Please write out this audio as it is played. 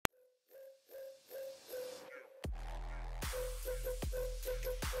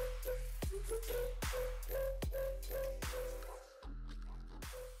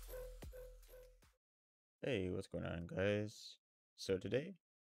Hey, what's going on, guys? So today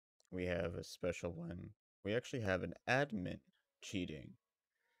we have a special one. We actually have an admin cheating.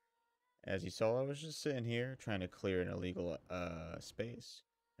 As you saw, I was just sitting here trying to clear an illegal space,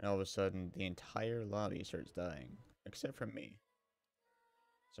 and all of a sudden the entire lobby starts dying, except for me.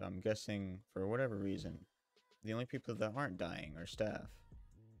 So I'm guessing, for whatever reason, the only people that aren't dying are staff.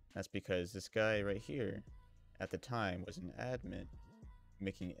 That's because this guy right here, at the time, was an admin,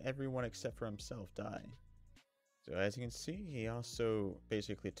 making everyone except for himself die. So as you can see, he also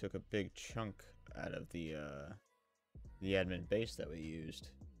basically took a big chunk out of the admin base that we used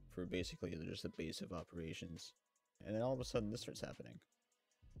for basically just the base of operations. And then all of a sudden this starts happening.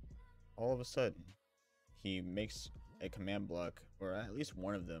 All of a sudden, he makes a command block, or at least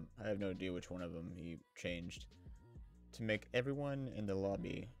one of them, I have no idea which one of them he changed, to make everyone in the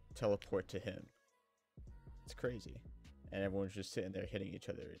lobby teleport to him. It's crazy. And everyone's just sitting there hitting each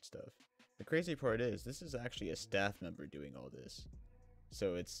other and stuff. The crazy part is, this is actually a staff member doing all this.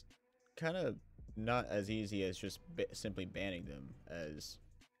 So it's kind of not as easy as just simply banning them, as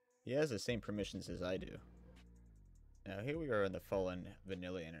he has the same permissions as I do. Now here we are in the Fallen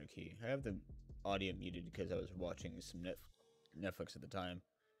Vanilla Anarchy. I have the audio muted because I was watching some Netflix at the time.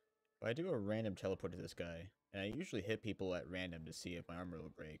 But I do a random teleport to this guy, and I usually hit people at random to see if my armor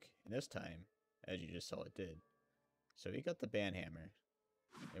will break. And this time, as you just saw, it did. So he got the ban hammer,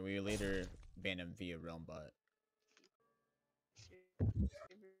 and we later banned him via Realm Bot.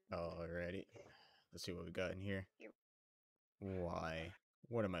 Alrighty, let's see what we got in here. Why?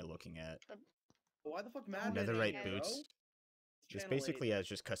 What am I looking at? Why the fuck Mad Netherite here, boots? bro? This Channel basically 8. has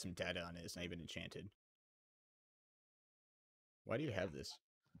just custom data on it. It's not even enchanted. Why do you have this?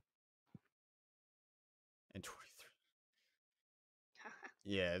 And 23.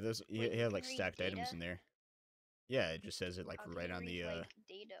 Yeah, those he Wait, had you like can read stacked items data? in there. Yeah, it just says it like How can right you on read, the like,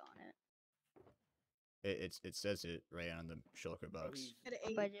 data on it? it says it right on the shulker box.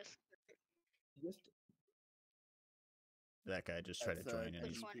 By just That guy just tried to That's, join and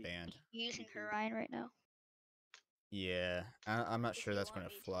which he's one? banned. You using Orion right now? Yeah, I'm not If sure you that's want gonna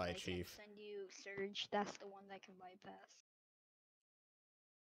me to, fly, I Chief. can send you Surge. That's the one that can bypass.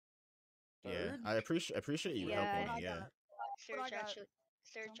 Yeah, I appreciate you Yeah, helping me. Yeah, Surge actually,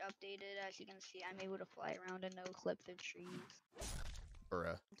 Surge updated. As you can see, I'm able to fly around and no clip the trees.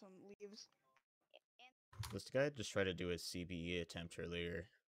 bruh. Some leaves. This guy just tried to do a CBE attempt earlier.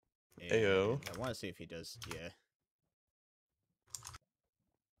 And Ayo. I want to see if he does. Yeah.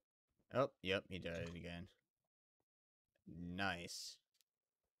 Oh, yep, he died again. Nice.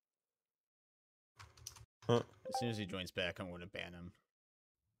 Huh. As soon as he joins back, I'm going to ban him.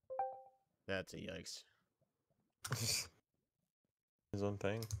 That's a yikes. His own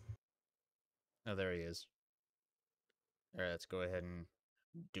thing. Oh, there he is. Alright, let's go ahead and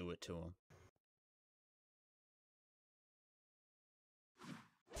do it to him.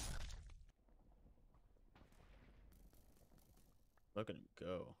 Look at him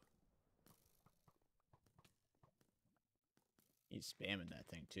go. He's spamming that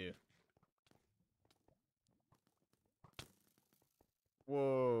thing too.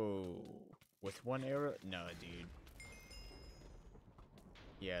 Whoa. With one arrow? No, dude.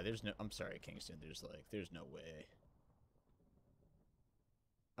 Yeah, there's no... I'm sorry, Kingston. There's no way.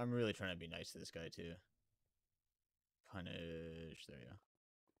 I'm really trying to be nice to this guy too. Punish. There you go.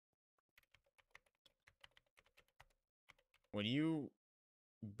 When you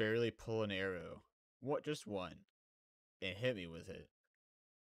barely pull an arrow, just one, and hit me with it,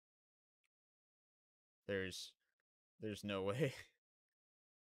 there's no way.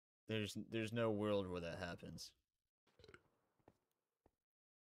 There's no world where that happens.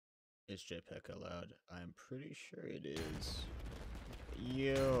 Is JPEG allowed? I'm pretty sure it is.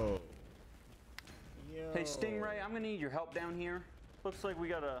 Yo. Hey Stingray, I'm gonna need your help down here. Looks like we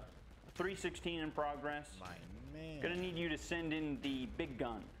got a 316 in progress. My man. Gonna need you to send in the big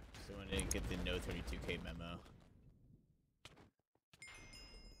gun. Someone didn't get the no 32K memo.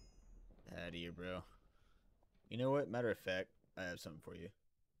 Out of here, bro. You know what? Matter of fact, I have something for you.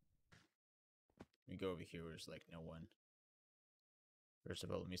 Let me go over here where there's like no one. First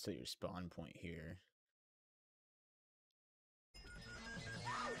of all, let me set your spawn point here.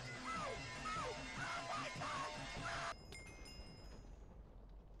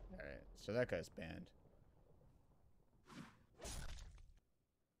 Alright, so that guy's banned.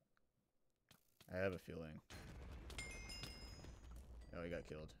 I have a feeling. Oh, he got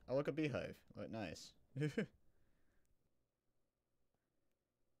killed. Oh, look, a beehive. Look, nice.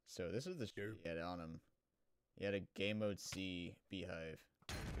 So this is the shit he had on him. He had a game mode C beehive.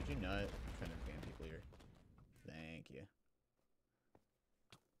 Could you not? I'm trying to ban people here. Thank you.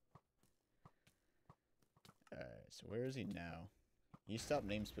 So where is he now? He stopped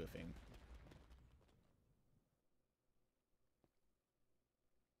name spoofing.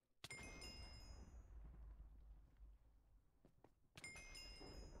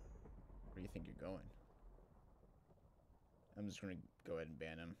 Where do you think you're going? I'm just gonna go ahead and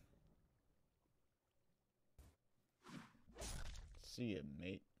ban him. See ya,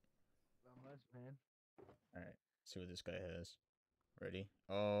 mate. Not much, man. Alright, see what this guy has. Ready?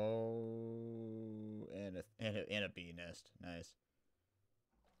 Oh, and a bee nest. Nice.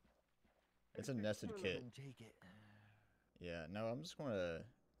 It's a nested kit. Take it. Yeah, no, I'm just gonna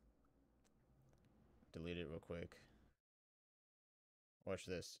delete it real quick. Watch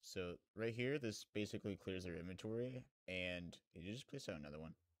this. So right here, this basically clears their inventory, and you just place out another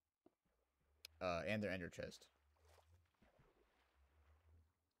one. And their ender chest.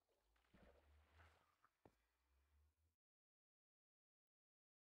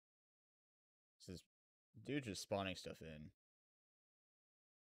 So this dude just spawning stuff in.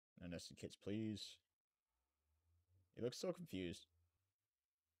 No nested kits, please. He looks so confused.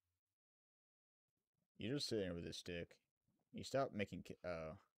 You're just sitting there with his stick. He stopped making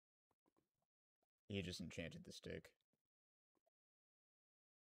oh. He just enchanted the stick.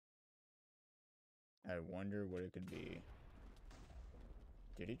 I wonder what it could be.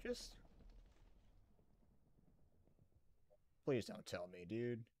 Did he just? Please don't tell me,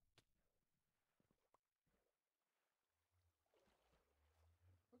 dude.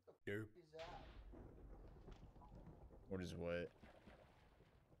 Derp. What is what?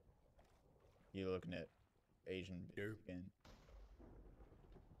 You looking at Asian Derp. again?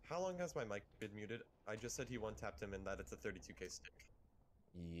 How long has my mic been muted? I just said he one-tapped him and that it's a 32k stick.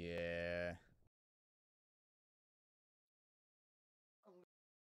 Yeah.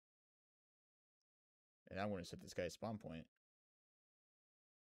 And I'm gonna set this guy's spawn point.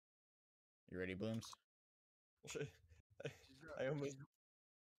 You ready, Blooms?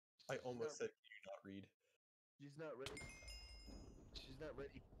 I almost said, "Can you not read?" She's not ready. She's not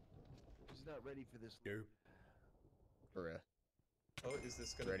ready. She's not ready for this. Derp. Bruh. Oh, is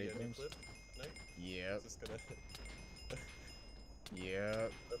this gonna Ready, be a new Blooms? clip? Night? Yep. Is this gonna?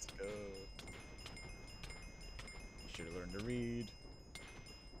 Yep. Let's go. You should have learned to read.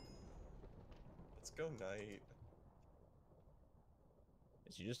 Let's go, Night.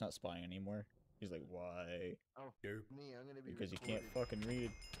 Is he just not spying anymore? He's like, why? Oh, Derp. me, I'm gonna be Because you can't recorded. fucking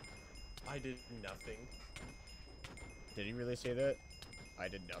read. I did nothing. Did he really say that? I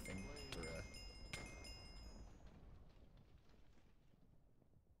did nothing. Bruh.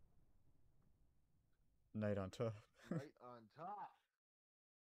 Night on top. Right on top.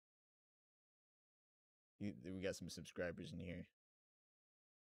 We got some subscribers in here.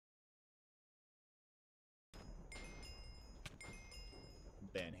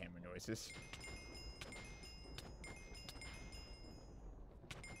 Ban hammer noises.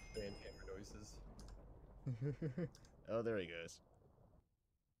 Ban hammer noises. Oh, there he goes.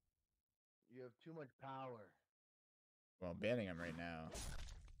 You have too much power. Well, I'm banning him right now.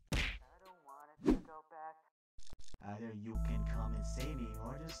 I don't want it to go back. Either you can come and save me,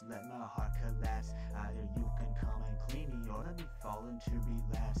 or just let my heart collapse. Either you can come and clean me, or let me fall into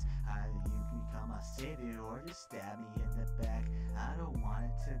relapse. Either you can become my savior, or just stab me in the back. I don't want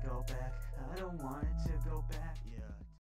it to go back. I don't want it to go back. Yeah.